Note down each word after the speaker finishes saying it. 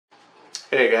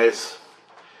Hey guys,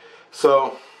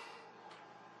 so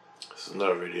this is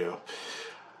another video.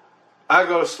 I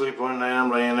go to sleep one night, I'm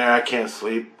laying there, I can't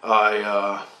sleep.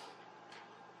 I'm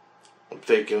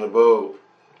thinking about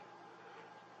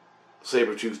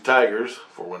Saber-Tooth tigers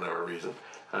for whatever reason,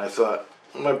 and I thought,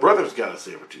 my brother's got a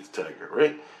Saber-Tooth tiger,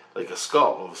 right? Like a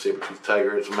skull of a Saber-Tooth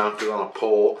tiger. It's mounted on a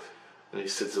pole, and he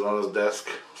sits it on his desk.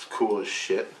 It's cool as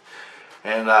shit.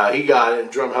 And he got it in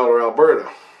Drumheller, Alberta,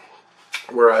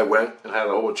 where I went and had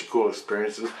a whole bunch of cool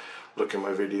experiences. Look at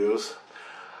my videos.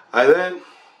 I then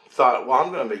thought, well,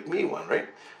 I'm going to make me one, right?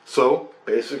 So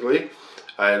basically,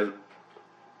 I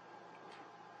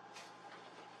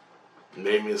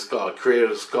made me a skull. I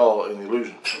created a skull in the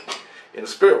illusion, in the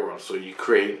spirit world. So you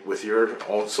create with your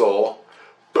own soul,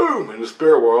 boom, in the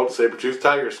spirit world, Saber-Tooth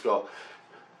tiger skull.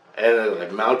 And then I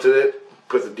mounted it,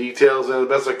 put the details in the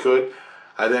best I could.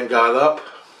 I then got up,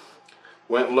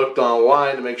 went and looked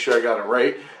online to make sure I got it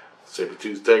right.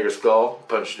 Saber-Tooth tiger skull,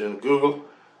 punched it in Google,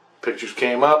 pictures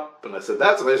came up, and I said,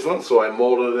 that's a nice one. So I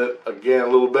molded it again a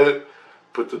little bit,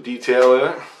 put the detail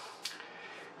in it,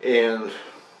 and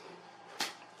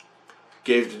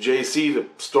gave to JC to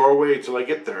store away till I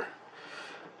get there.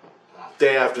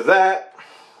 Day after that,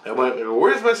 I went and I go,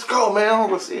 where's my skull, man? I don't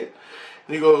want to see it.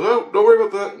 And he goes, oh, don't worry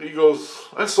about that. And he goes,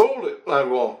 I sold it. And I'm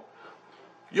going,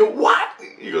 you what?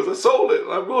 He goes, I sold it.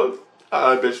 And I'm going,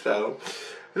 I bitched at him.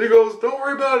 And he goes, don't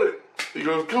worry about it. He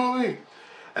goes, come with me.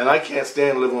 And I can't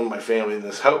stand living with my family in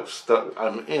this house that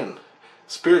I'm in.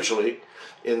 Spiritually,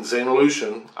 in St.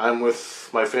 Lucian, I'm with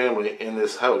my family in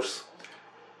this house.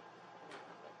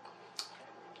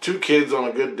 2 kids on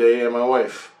a good day and my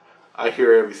wife. I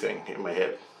hear everything in my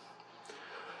head.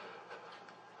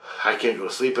 I can't go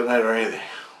to sleep at night or anything.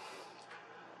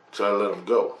 So I let them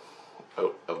go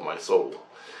out of my soul.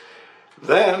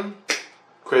 Then,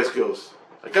 Chris goes,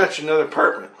 I got you another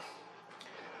apartment.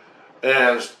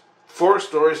 And it's 4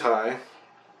 stories high,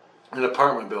 an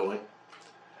apartment building.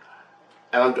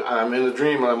 And I'm in a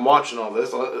dream and I'm watching all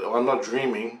this. I'm not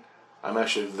dreaming. I'm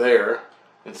actually there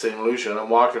in St. Lucia. And I'm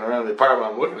walking around the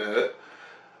apartment, I'm looking at it.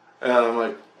 And I'm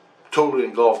like totally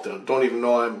engulfed in it. Don't even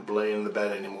know I'm laying in the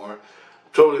bed anymore.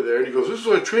 Totally there. And he goes, this is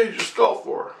what I traded your skull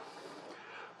for.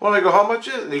 Well, I go, how much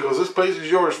is it? And he goes, this place is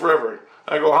yours forever.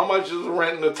 I go, how much is the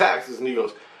rent and the taxes? And he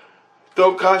goes,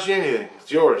 don't cost you anything.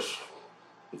 It's yours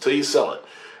until you sell it.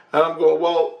 And I'm going,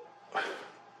 well,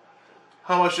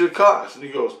 how much did it cost? And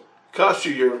he goes, it cost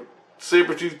you your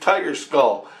Saber-Tooth tiger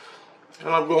skull. And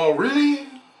I'm going, really?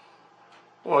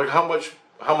 Well, like, how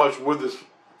much would this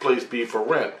place be for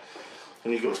rent?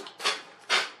 And he goes,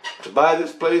 to buy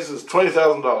this place is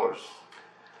 $20,000.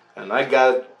 And I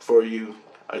got it for you.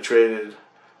 I traded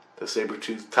the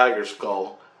Saber-Tooth tiger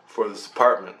skull for this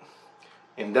apartment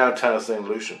in downtown St.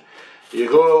 Lucian. You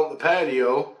go out on the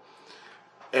patio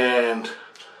and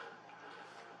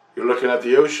you're looking at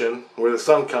the ocean where the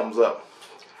sun comes up.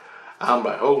 I'm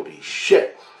like, holy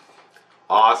shit.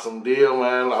 Awesome deal,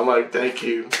 man. I'm like, thank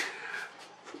you.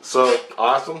 So,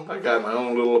 awesome. I got my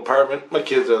own little apartment. My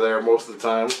kids are there most of the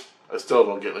time. I still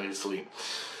don't get any sleep.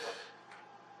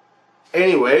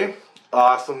 Anyway,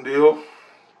 awesome deal.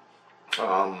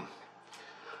 I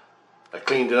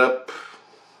cleaned it up.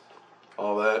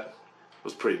 All that. It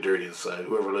was pretty dirty inside.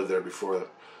 Whoever lived there before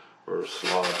were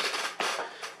slaughtered.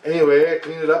 Anyway, I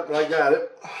cleaned it up and I got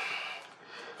it.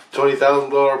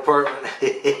 $20,000 apartment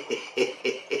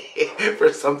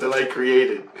for something I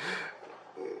created.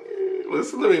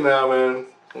 Listen to me now, man.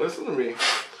 Listen to me.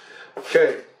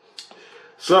 Okay.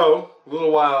 So, a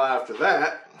little while after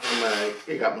that,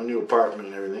 I got my new apartment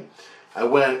and everything. I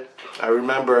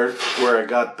remember where I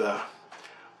got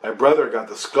my brother got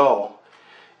the skull.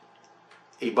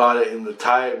 He bought it in the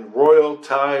Royal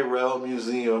Tyrrell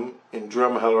Museum in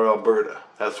Drumheller, Alberta.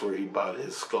 That's where he bought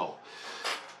his skull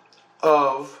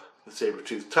of the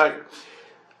Saber-Tooth tiger.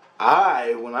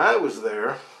 When I was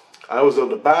there, I was on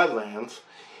the Badlands,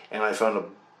 and I found a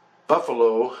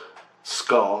buffalo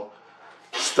skull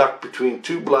stuck between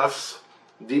 2 bluffs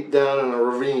deep down in a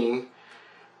ravine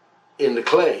in the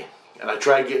clay. And I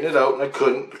tried getting it out and I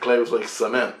couldn't. The clay was like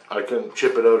cement. I couldn't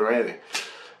chip it out or anything.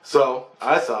 So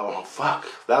I thought, oh fuck,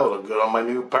 that would look good on my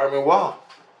new apartment wall.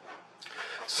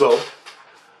 So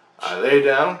I lay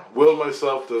down, willed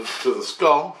myself to the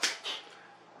skull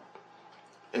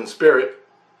in spirit,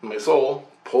 in my soul,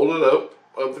 pulled it out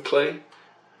of the clay,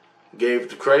 gave it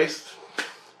to Christ,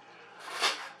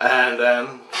 and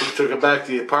then he took it back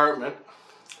to the apartment.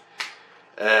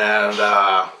 And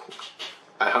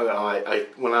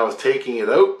when I was taking it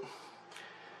out,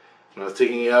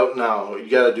 now you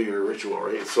got to do your ritual,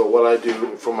 right? So what I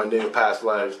do for my new past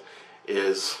lives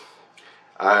is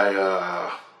I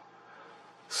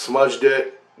smudged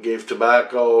it, gave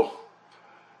tobacco.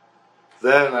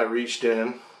 Then I reached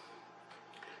in,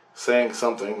 sang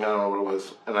something, I don't know what it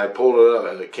was, and I pulled it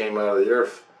out, and it came out of the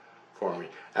earth for me.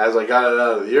 As I got it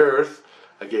out of the earth,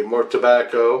 I gave more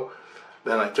tobacco.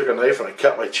 Then I took a knife and I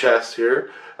cut my chest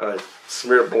here, and I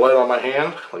smeared blood on my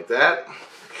hand, like that,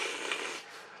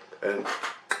 and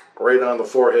right on the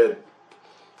forehead.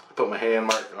 I put my hand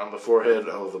mark on the forehead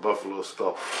of the buffalo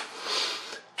skull.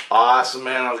 Awesome,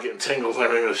 man. I was getting tingles and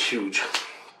everything. It was huge.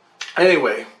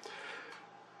 Anyway,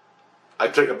 I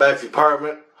took it back to the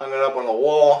apartment, hung it up on the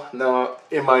wall. Now,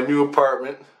 in my new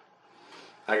apartment,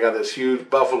 I got this huge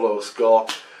buffalo skull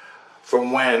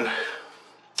from when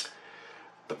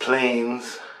the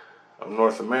plains of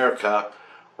North America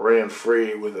ran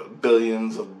free with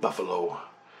billions of buffalo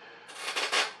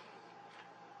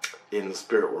in the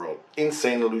spirit world. In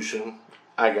St. Lucian,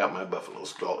 I got my buffalo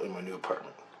skull in my new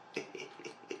apartment.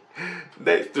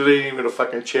 There ain't even a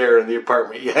fucking chair in the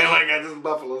apartment. Yeah, I got this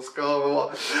buffalo skull on the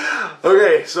wall.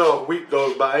 Okay, so a week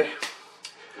goes by.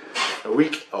 A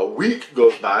week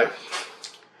goes by.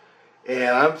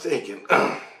 And I'm thinking,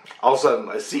 all of a sudden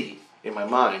I see in my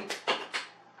mind,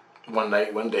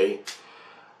 one day,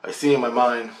 I see in my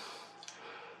mind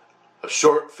a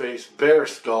short-faced bear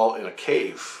skull in a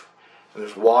cave. And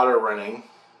there's water running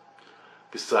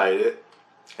beside it,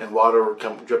 and water would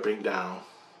come dripping down.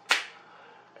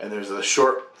 And there's a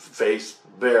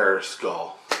short-faced bear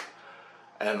skull.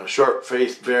 And a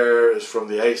short-faced bear is from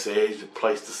the Ice Age, the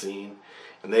Pleistocene,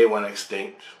 and they went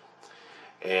extinct.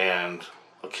 And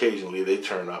occasionally they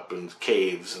turn up in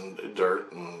caves and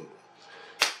dirt and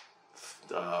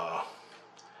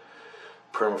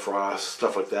permafrost,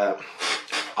 stuff like that.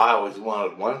 I always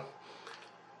wanted one.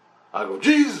 I go,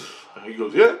 Jesus! He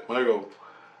goes, yeah. I go,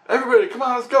 everybody, come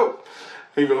on, let's go.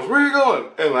 He goes, where are you going?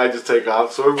 And I just take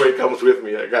off, so everybody comes with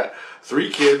me. I got 3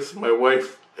 kids, my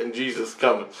wife, and Jesus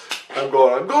coming. I'm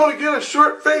going to get a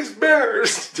short-faced bear.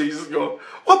 Jesus going,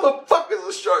 what the fuck is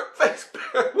a short-faced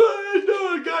bear? What are you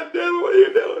doing? God damn it, what are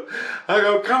you doing? I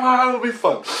go, come on, it'll be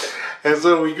fun. And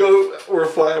so we go, we're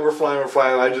flying.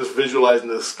 I just visualizing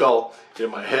this skull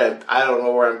in my head. I don't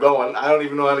know where I'm going. I don't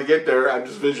even know how to get there. I'm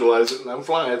just visualizing and I'm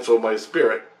flying. So my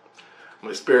spirit,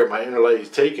 my inner light is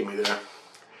taking me there.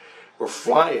 We're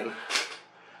flying.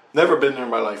 Never been there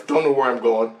in my life. Don't know where I'm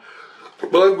going.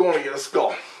 But I'm going to get a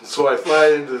skull. So I fly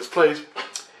into this place,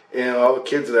 and all the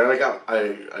kids are there. And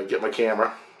I get my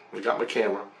camera. I got my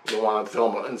camera. Don't want to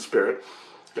film it in spirit.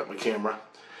 Got my camera.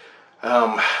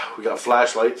 We got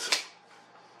flashlights.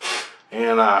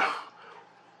 And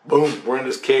boom, we're in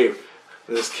this cave.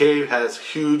 This cave has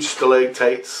huge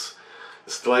stalactites,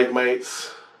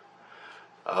 stalagmites,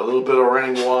 a little bit of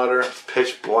running water,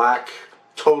 pitch black,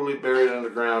 totally buried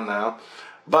underground now.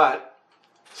 But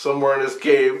somewhere in this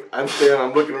cave, I'm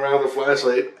looking around with the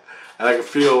flashlight, and I can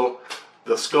feel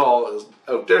the skull is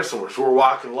out there somewhere. So we're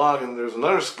walking along, and there's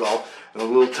another skull, and a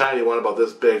little tiny one about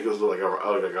this big. It was like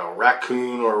a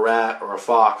raccoon or a rat or a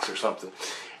fox or something.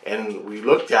 And we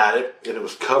looked at it, and it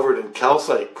was covered in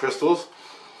calcite crystals.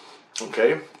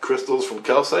 Okay, crystals from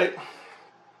calcite.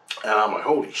 And I'm like,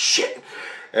 holy shit.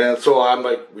 And so I'm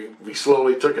like, we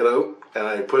slowly took it out, and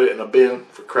I put it in a bin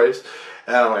for Christ.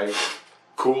 And I'm like,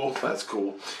 cool, that's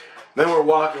cool. Then we're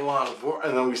walking along,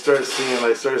 and then I started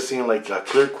seeing like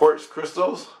clear quartz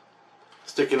crystals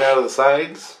sticking out of the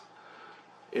sides,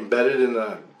 embedded in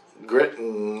the grit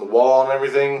and the wall and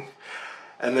everything.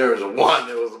 And there was one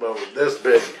that was about this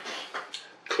big,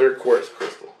 clear quartz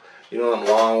crystal. You know them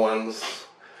long ones?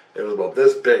 It was about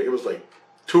this big. It was like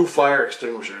 2 fire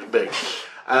extinguishers big.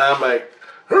 And I'm like,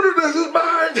 this is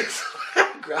mine!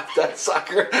 I grabbed that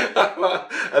sucker.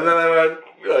 And then I went,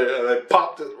 and I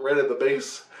popped it right at the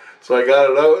base. So I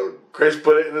got it out. Chris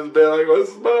put it in his bed. I go, this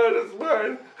is mine, this is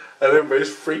mine. And everybody's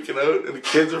freaking out, and the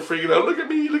kids are freaking out. Look at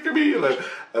me, look at me. And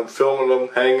I'm filming them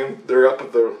hanging. They're up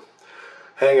at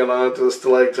hanging on to the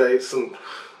stalactites, and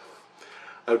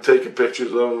I'm taking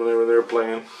pictures of them whenever they're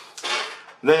playing.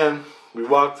 Then we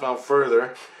walked on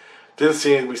further. Didn't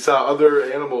see any. We saw other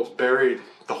animals buried.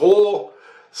 The whole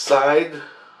side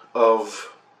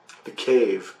of the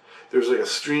cave. There's like a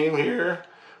stream here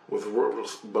with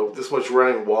about this much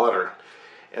running water.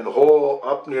 And the whole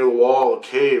up near the wall of the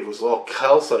cave was all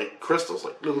calcite crystals,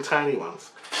 like little tiny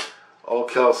ones. All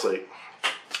calcite.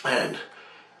 And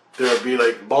there would be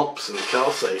like bumps in the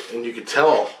calcite, and you could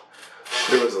tell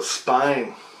there was a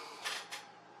spine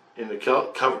in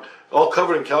the all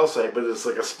covered in calcite, but it's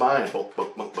like a spine of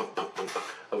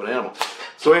an animal.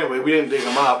 So anyway, we didn't dig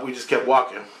them up. We just kept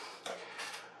walking,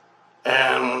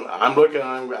 and I'm looking,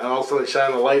 and all of a sudden I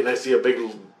shine the light, and I see a big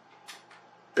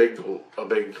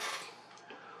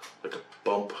like a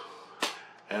bump,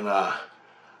 and I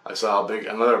saw a big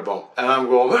another bump, and I'm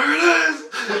going, there it is!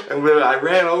 And when I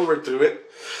ran over to it,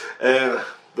 and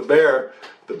the bear,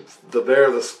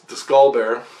 the skull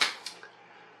bear,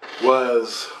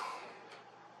 was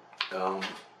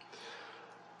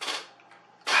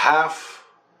half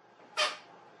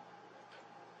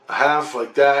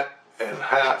like that and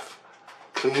half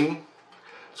clean.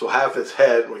 So half its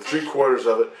head, like 3/4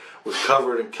 of it, was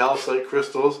covered in calcite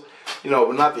crystals. You know,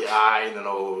 but not the eye and the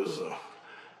nose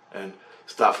and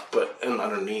stuff, but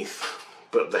underneath.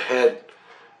 But the head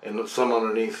and some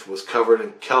underneath was covered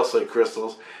in calcite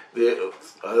crystals. The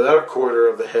other quarter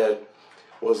of the head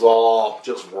was all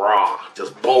just raw,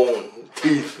 just bone,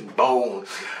 teeth and bone.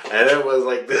 And it was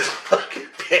like this fucking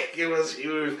big. It was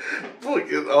huge.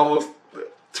 Like almost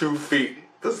 2 feet.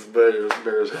 This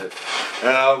bear's head. And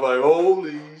I was like,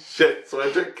 holy shit. So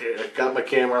I got my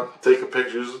camera, taking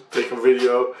pictures, taking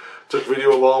video, took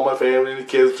video of all my family and the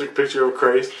kids, took a picture of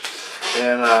Christ.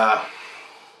 And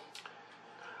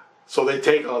so they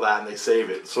take all that and they save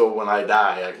it. So when I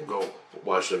die, I can go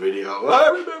watch the video. I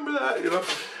remember that, you know.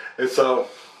 And so,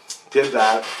 did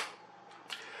that.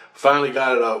 Finally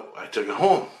got it out. I took it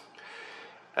home.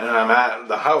 And I'm at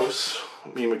the house.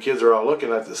 Me and my kids are all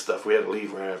looking at this stuff. We had to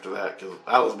leave right after that because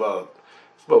I was about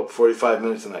 45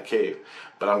 minutes in that cave,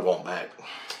 but I'm going back.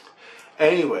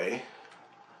 Anyway,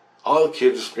 all the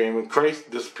kids are screaming.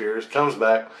 Christ disappears, comes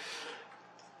back,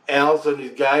 and all of a sudden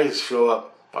these guys show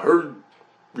up. I heard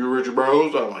you Richard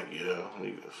Burroughs. I'm like, yeah. And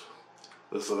he goes,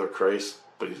 this other Christ,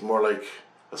 but he's more like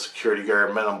a security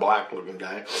guard, Men in Black looking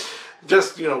guy.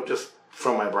 Just, you know, just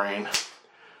from my brain.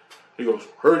 He goes,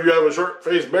 heard you have a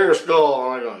short-faced bear skull.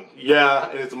 And I'm going, yeah,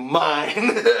 and it's mine.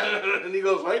 And he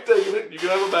goes, I ain't taking it. You can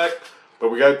have it back. But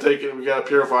we got to take it. We got to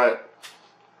purify it.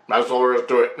 That's all there is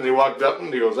to it. And he walked up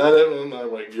and he goes, that it? And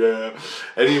I'm like, yeah.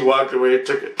 And he walked away and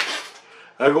took it.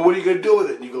 And I go, what are you going to do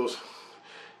with it? And he goes,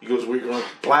 we're going to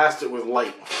blast it with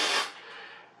light.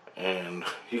 And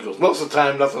he goes, most of the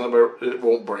time, nothing about it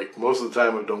won't break. Most of the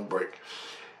time, it don't break.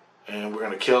 And we're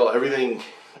going to kill everything.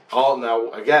 All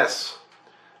now, I guess,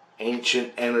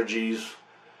 ancient energies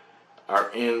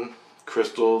are in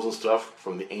crystals and stuff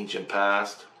from the ancient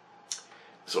past.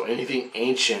 So anything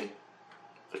ancient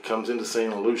that comes into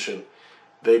St. Lucian,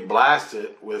 they blast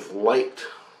it with light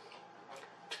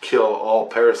to kill all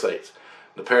parasites.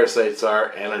 The parasites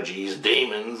are energies,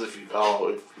 demons, if you call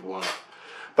it, if you want.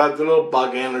 But the little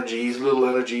bug energies, little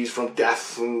energies from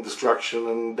death and destruction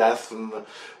and death, and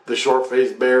the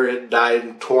short-faced bear, it died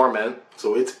in torment,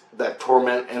 so it's that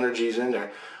torment energy's in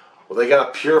there. Well, they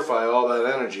got to purify all that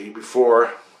energy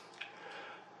before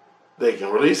they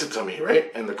can release it to me, right?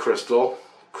 And the crystals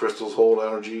hold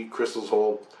energy, crystals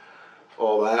hold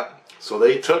all that. So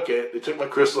they took it, they took my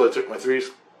crystal, they took my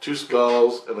two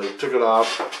skulls, and they took it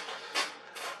off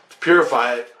to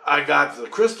purify it. I got the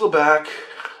crystal back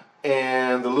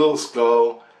and the little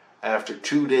skull after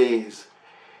 2 days.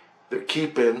 They're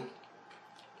keeping,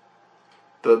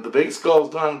 the big skull's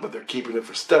done, but they're keeping it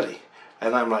for study.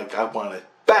 And I'm like, I want it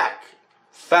back,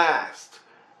 fast.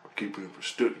 We're keeping it for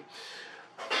study.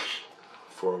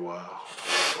 For a while.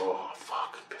 Oh,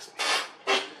 fuck, it pissed me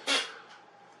off.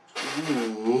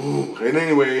 Ooh. And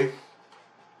anyway,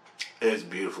 it's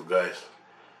beautiful, guys.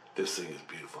 This thing is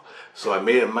beautiful. So I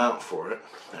made a mount for it.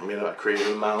 I created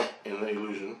a mount in the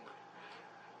illusion.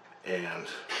 And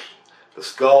the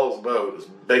skull's about as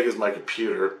big as my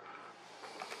computer.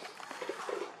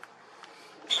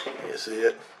 You see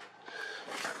it?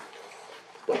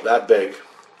 Well, that big.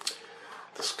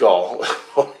 The skull.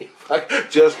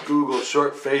 Just Google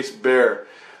short-faced bear.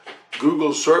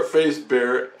 Google short-faced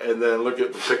bear and then look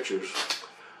at the pictures.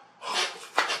 Oh,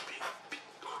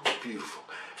 it's beautiful.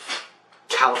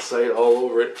 Calcite all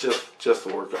over it. Just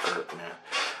the work of art, man.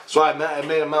 So I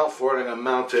made a mount for it. I'm going to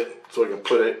mount it so I can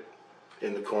put it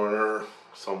in the corner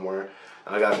somewhere.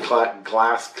 And I got a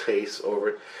glass case over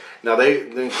it. Now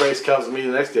then Christ comes to me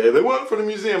the next day. They want it for the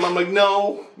museum. I'm like,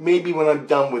 no, maybe when I'm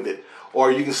done with it.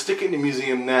 Or you can stick it in the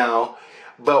museum now,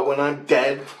 but when I'm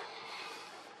dead,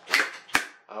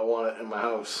 I want it in my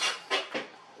house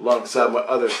alongside my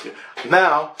other.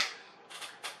 Now,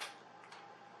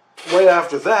 right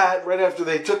after that, right after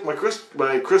they took my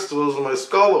crystals and my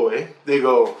skull away, they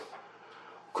go,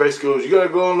 Christ goes, you gotta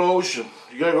go in the ocean.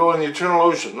 You gotta go in the eternal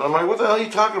ocean. And I'm like, what the hell are you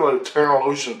talking about, eternal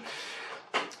ocean?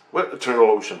 What eternal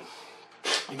ocean?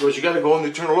 He goes, you gotta go in the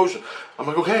eternal ocean. I'm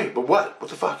like, okay, but what? What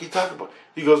the fuck are you talking about?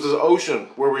 He goes, there's an ocean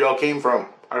where we all came from,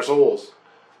 our souls.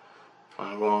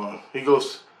 I'm going, he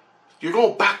goes, you're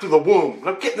going back to the womb.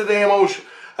 Now get in the damn ocean.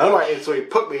 And I'm like, and so he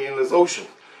put me in this ocean.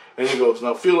 And he goes,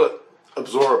 now feel it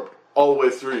absorb all the way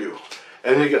through you.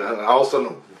 And all of a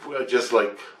sudden, just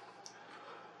like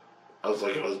I was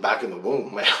like, I was back in the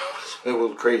womb, man. It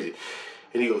was crazy.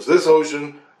 And he goes, this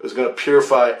ocean is going to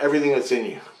purify everything that's in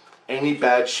you. Any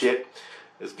bad shit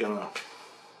is going to,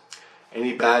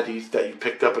 any baddies that you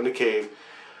picked up in the cave,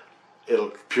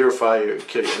 it'll purify you and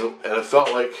kill you. And it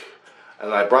felt like,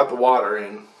 and I brought the water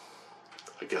in.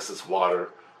 I guess it's water,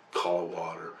 call it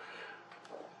water.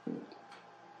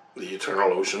 The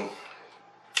eternal ocean.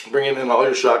 Bringing in all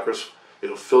your chakras,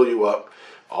 it'll fill you up,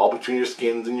 all between your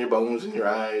skins and your bones and your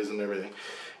eyes and everything,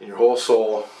 and your whole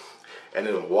soul, and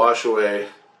it'll wash away,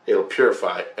 it'll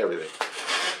purify everything.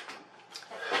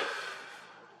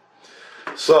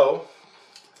 So,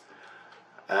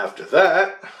 after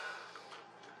that,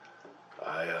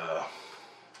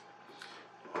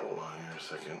 hold on here a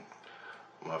second,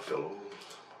 my fellows.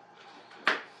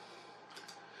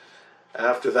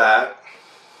 After that,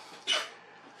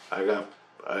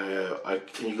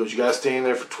 he goes, you gotta stay in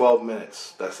there for 12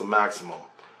 minutes. That's the maximum.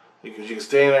 He goes, you can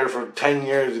stay in there for 10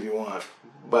 years if you want,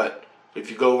 but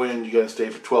if you go in, you gotta stay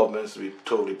for 12 minutes to be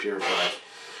totally purified.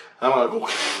 I'm like,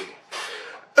 okay.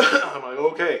 I'm like,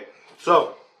 okay.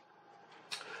 So,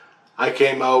 I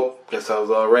came out, guess I was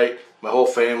alright. My whole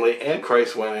family and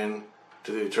Christ went in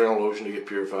to the eternal ocean to get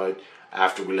purified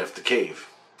after we left the cave.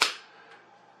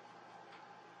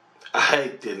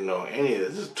 I didn't know any of this.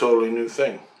 This is a totally new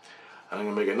thing. I'm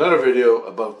going to make another video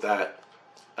about that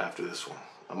after this one.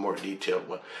 A more detailed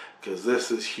one. Because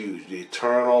this is huge. The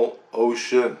eternal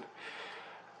ocean.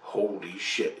 Holy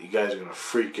shit. You guys are going to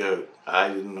freak out. I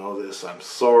didn't know this. I'm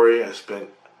sorry. I spent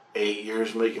 8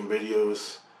 years making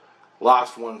videos.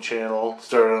 Lost one channel.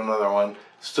 Started another one.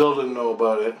 Still didn't know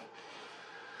about it.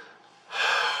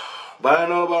 But I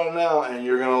know about it now. And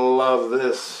you're going to love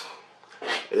this.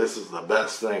 This is the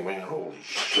best thing, man. Holy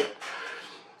shit.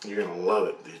 You're going to love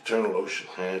it. The eternal ocean.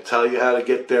 And I tell you how to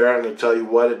get there. And I tell you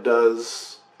what it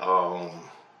does. Other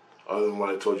than what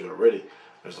I told you already.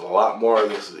 There's a lot more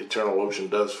this eternal ocean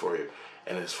does for you.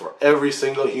 And it's for every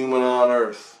single human on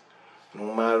earth.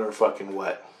 No matter fucking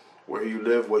what. Where you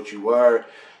live, what you are.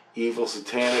 Evil,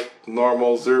 satanic,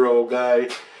 normal, zero guy.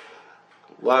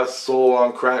 Lost soul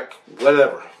on crack.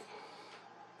 Whatever.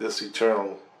 This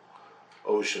eternal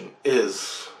ocean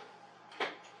is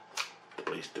the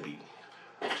place to be.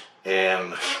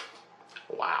 And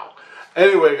wow.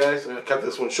 Anyway, guys, I'm gonna cut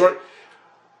this one short.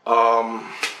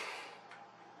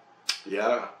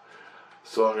 Yeah.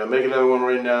 So I'm gonna make another one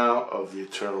right now of the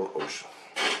eternal ocean.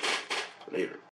 Later.